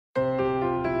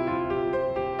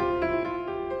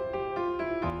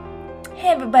Hey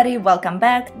everybody, welcome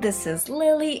back. This is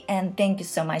Lily and thank you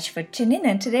so much for tuning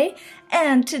in today.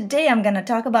 And today I'm going to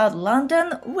talk about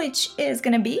London, which is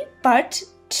going to be part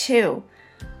 2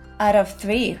 out of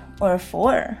 3 or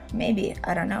 4, maybe,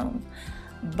 I don't know.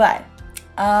 But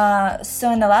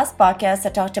so in the last podcast, I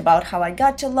talked about how I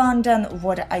got to London,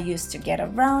 what I used to get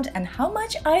around, and how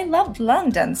much I loved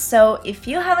London. So if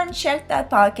you haven't checked that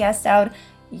podcast out,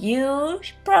 you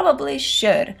probably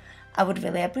should. I would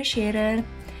really appreciate it.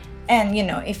 And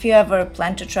if you ever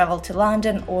plan to travel to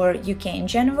London or UK in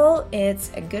general,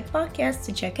 it's a good podcast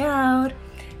to check out.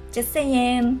 Just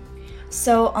saying.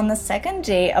 So on the second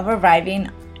day of arriving,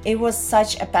 it was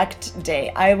such a packed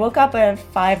day. I woke up at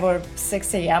 5 or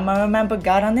 6 a.m. I remember,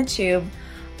 got on the tube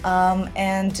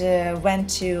and went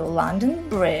to London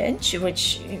Bridge,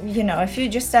 which, if you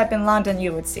just step in London,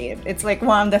 you would see it. It's like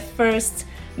one of the first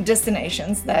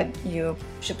destinations that you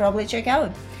should probably check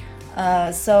out.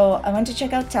 So I went to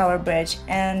check out Tower Bridge,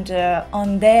 and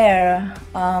on there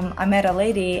I met a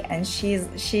lady, and she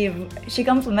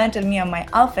complimented me on my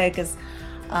outfit because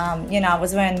I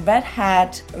was wearing red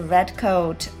hat, red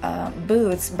coat,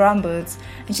 boots, brown boots,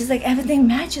 and she's like, everything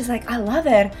matches, like I love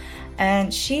it.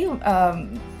 And she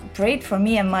prayed for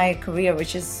me and my career,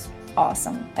 which is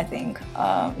awesome. I think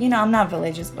I'm not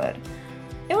religious, but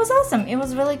it was awesome. It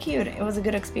was really cute. It was a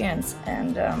good experience.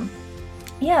 And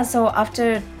so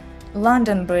after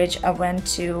London Bridge, I went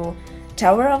to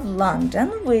Tower of London,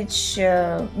 which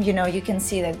you can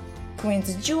see the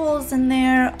Queen's jewels in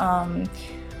there.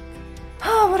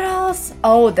 What else?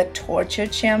 Oh, the torture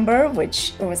chamber,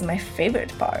 which was my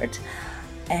favorite part,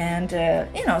 and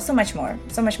so much more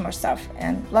stuff,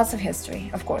 and lots of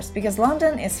history, of course, because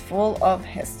London is full of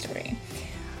history.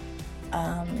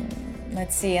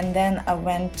 Let's see, and then I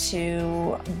went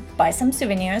to buy some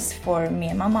souvenirs for me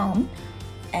and my mom.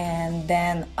 And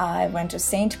then I went to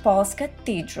St. Paul's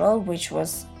Cathedral, which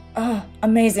was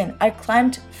amazing. I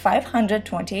climbed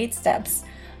 528 steps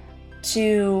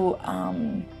to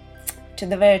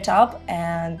the very top,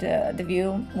 and the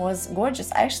view was gorgeous.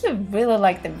 I actually really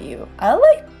like the view. I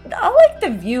like the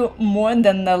view more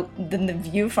than the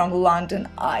view from London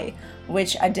Eye,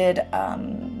 which I did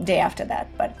day after that.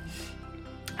 But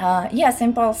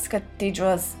St. Paul's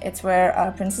Cathedral, it's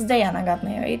where Princess Diana got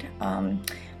married.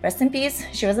 Rest in peace,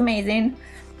 she was amazing.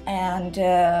 And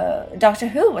Doctor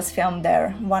Who was filmed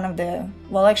there, quite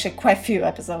a few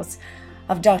episodes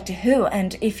of Doctor Who.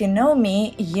 And if you know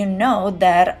me, you know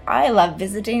that I love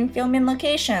visiting filming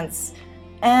locations.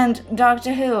 And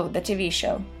Doctor Who, the TV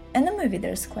show, and the movie,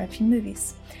 there's quite a few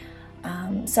movies.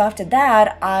 So after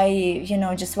that, I,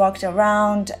 just walked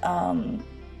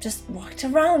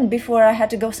around before I had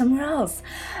to go somewhere else,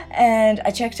 and I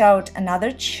checked out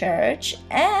another church,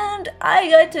 and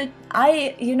I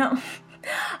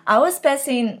was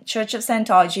passing Church of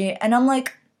Scientology, and I'm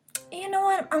like, you know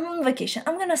what, I'm on vacation,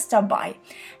 I'm gonna stop by.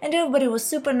 And everybody was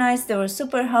super nice, they were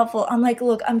super helpful. I'm like,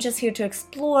 look, I'm just here to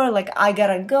explore, like I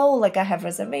gotta go, like I have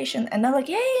reservation. And they're like,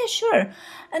 yeah, sure.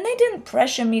 And they didn't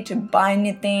pressure me to buy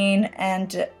anything,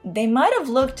 and they might have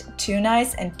looked too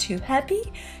nice and too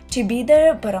happy to be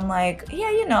there, but I'm like,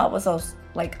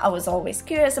 I was always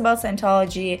curious about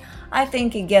Scientology. I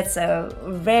think it gets a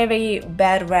very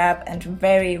bad rap and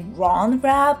very wrong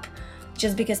rap,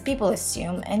 just because people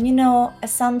assume, and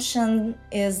assumption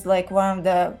is like one of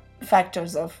the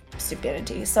factors of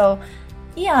stupidity. So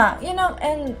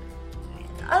and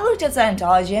I looked at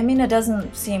Scientology. I mean, it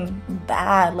doesn't seem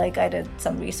bad. Like, I did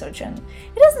some research and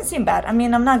it doesn't seem bad. I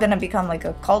mean, I'm not gonna become like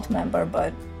a cult member,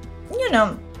 but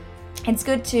it's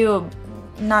good to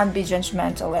not be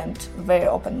judgmental and very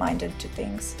open-minded to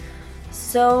things.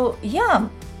 So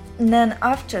and then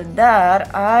after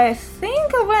that, I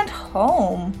think I went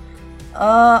home.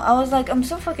 I was like, I'm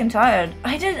so fucking tired.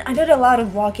 I did a lot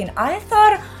of walking. I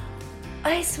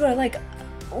swear, like,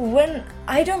 when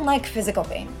I don't like physical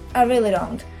pain, I really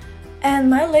don't. And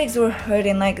my legs were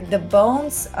hurting, like the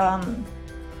bones,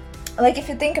 like if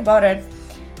you think about it,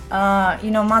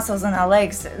 muscles in our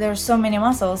legs, there's so many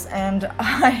muscles, and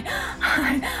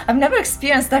I've never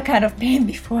experienced that kind of pain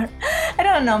before. I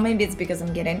don't know, maybe it's because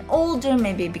I'm getting older,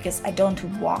 maybe because I don't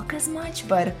walk as much,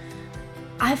 but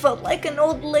I felt like an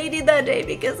old lady that day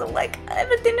because I'm like,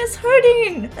 everything is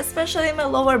hurting, especially my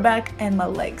lower back and my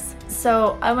legs.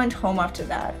 So I went home after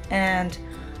that, and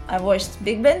I watched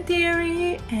Big Bang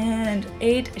Theory and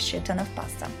ate a shit ton of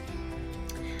pasta.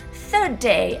 Third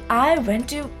day,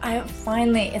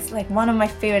 it's like one of my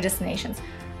favorite destinations.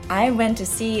 I went to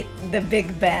see the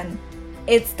Big Ben.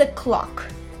 It's the clock,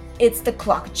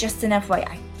 just an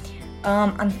FYI.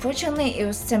 Unfortunately, it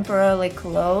was temporarily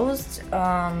closed.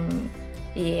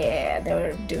 Yeah, they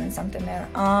were doing something there.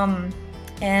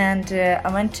 and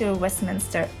I went to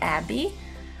Westminster Abbey,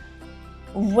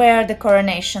 where the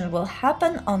coronation will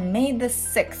happen on May the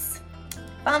 6th.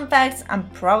 Fun facts, I'm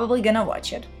probably gonna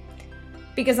watch it.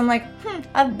 Because I'm like,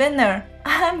 I've been there.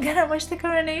 I'm gonna watch the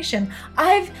coronation.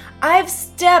 I've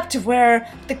stepped where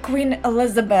the Queen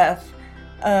Elizabeth,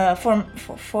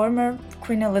 former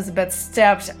Queen Elizabeth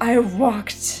stepped. I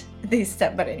walked these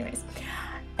steps, but anyways.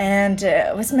 And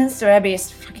Westminster Abbey is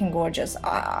fucking gorgeous.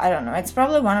 I don't know. It's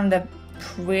probably one of the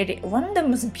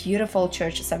most beautiful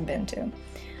churches I've been to.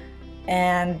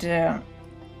 And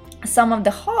some of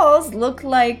the halls look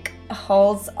like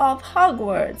halls of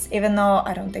Hogwarts, even though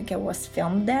I don't think it was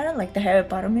filmed there, like the Harry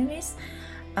Potter movies.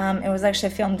 It was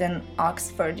actually filmed in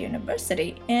Oxford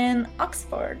University in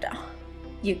Oxford,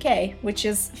 UK, which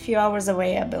is a few hours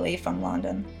away, I believe, from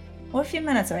London. Or a few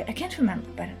minutes away, I can't remember,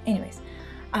 but anyways.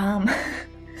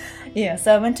 Yeah,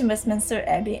 so I went to Westminster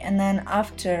Abbey, and then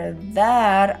after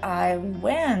that I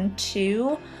went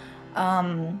to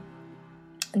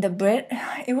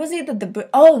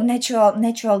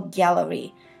Natural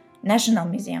Gallery, National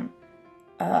Museum.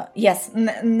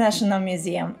 National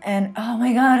Museum. And oh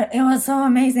my god, it was so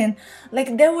amazing.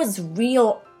 Like, there was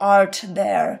real art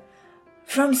there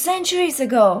from centuries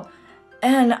ago.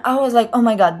 And I was like, oh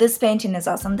my god, this painting is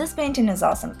awesome. This painting is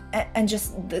awesome. And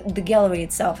just the gallery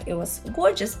itself, it was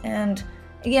gorgeous. And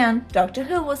again, Doctor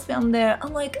Who was filmed there.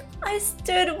 I'm like, I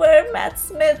stood where Matt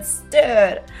Smith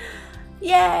stood.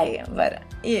 Yay! But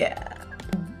yeah.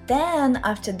 Then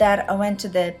after that, I went to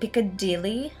the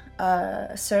Piccadilly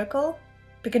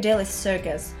Piccadilly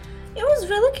Circus. It was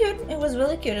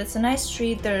really cute. It's a nice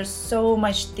street. There's so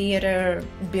much theater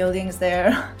buildings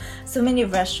there, so many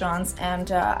restaurants, and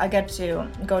I got to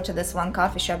go to this one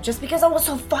coffee shop just because I was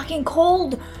so fucking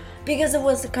cold, because it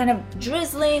was kind of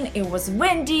drizzling, it was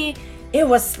windy, it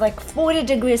was like 40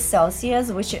 degrees Celsius,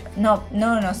 which, it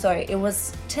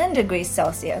was 10 degrees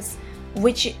Celsius,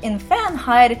 which in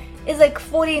Fahrenheit is like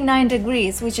 49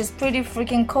 degrees, which is pretty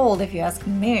freaking cold if you ask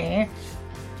me.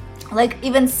 Like,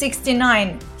 even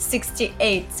 69,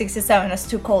 68, 67 is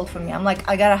too cold for me. I'm like,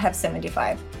 I gotta have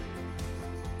 75.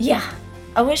 Yeah,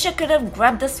 I wish I could have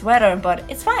grabbed a sweater, but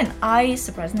it's fine. I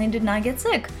surprisingly did not get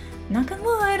sick. Knock on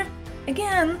wood,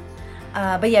 again.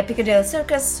 But yeah, Piccadilly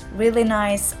Circus, really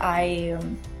nice.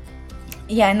 In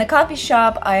the coffee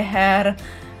shop, I had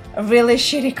a really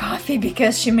shitty coffee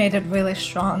because she made it really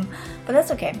strong. But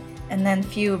that's okay. And then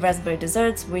few raspberry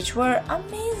desserts, which were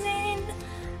amazing.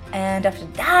 And after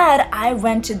that, I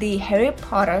went to the Harry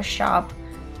Potter shop.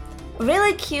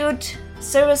 Really cute.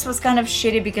 Service was kind of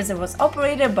shitty because it was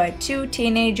operated by two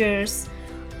teenagers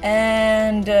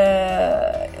and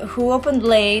who opened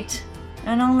late.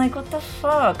 And I'm like, what the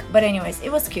fuck? But anyways,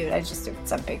 it was cute. I just took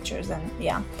some pictures and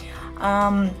yeah.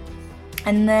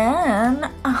 And then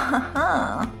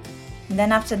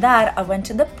after that, I went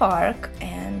to the park,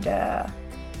 and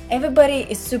everybody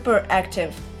is super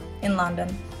active in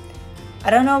London. I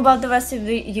don't know about the rest of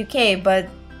the UK, but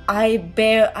I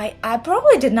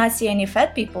probably did not see any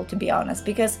fat people, to be honest,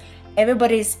 because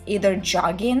everybody's either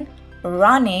jogging,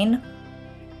 running,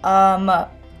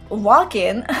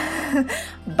 walking,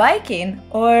 biking,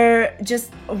 or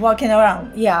just walking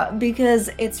around. Yeah,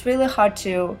 because it's really hard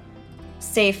to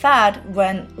stay fat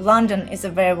when London is a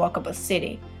very walkable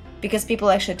city, because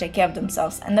people actually take care of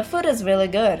themselves, and the food is really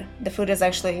good. The food is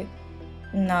actually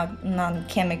not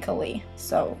non-chemically,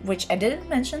 so, which I didn't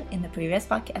mention in the previous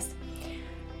podcast.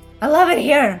 I love it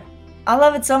here. I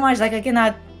love it so much, like I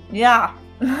cannot, yeah.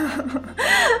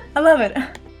 I love it.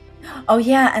 Oh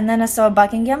yeah, and then I saw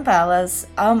Buckingham Palace.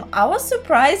 I was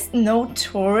surprised no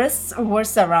tourists were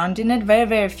surrounding it, very,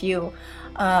 very few.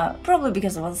 Probably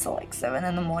because it was like 7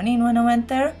 in the morning when I went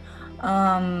there.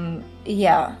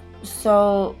 Yeah,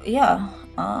 so yeah,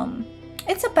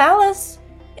 it's a palace,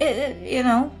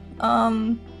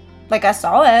 like I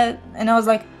saw it and I was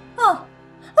like, oh,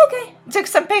 okay, took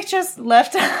some pictures,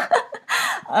 left.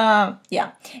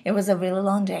 Yeah, it was a really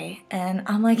long day, and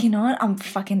I'm like, you know what, I'm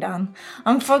fucking done.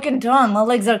 My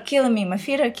legs are killing me, my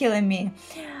feet are killing me.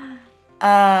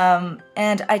 And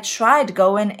I tried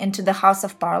going into the House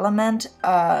of Parliament,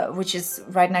 which is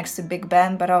right next to Big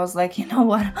Ben, but I was like, you know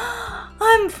what,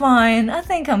 I'm fine, I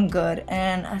think I'm good.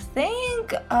 And I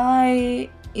think I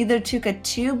either took a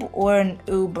tube or an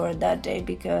Uber that day,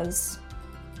 because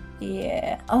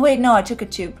yeah, oh wait, no, I took a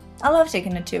tube. I love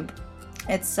taking a tube.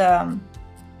 It's an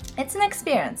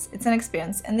experience.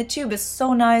 And the tube is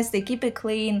so nice. They keep it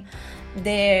clean.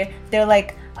 They're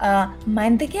like,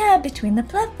 mind the gap between the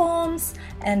platforms.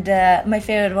 And my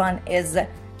favorite one is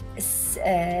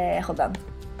hold on.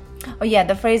 Oh yeah,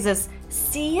 the phrase is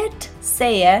see it,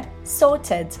 say it,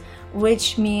 sorted,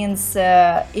 which means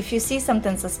if you see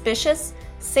something suspicious,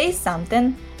 say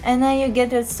something, and then you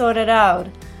get it sorted out.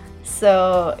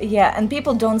 So yeah, and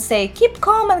people don't say keep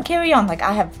calm and carry on. Like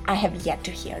I have yet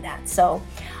to hear that. So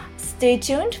stay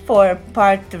tuned for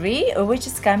part 3, which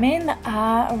is coming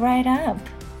right up.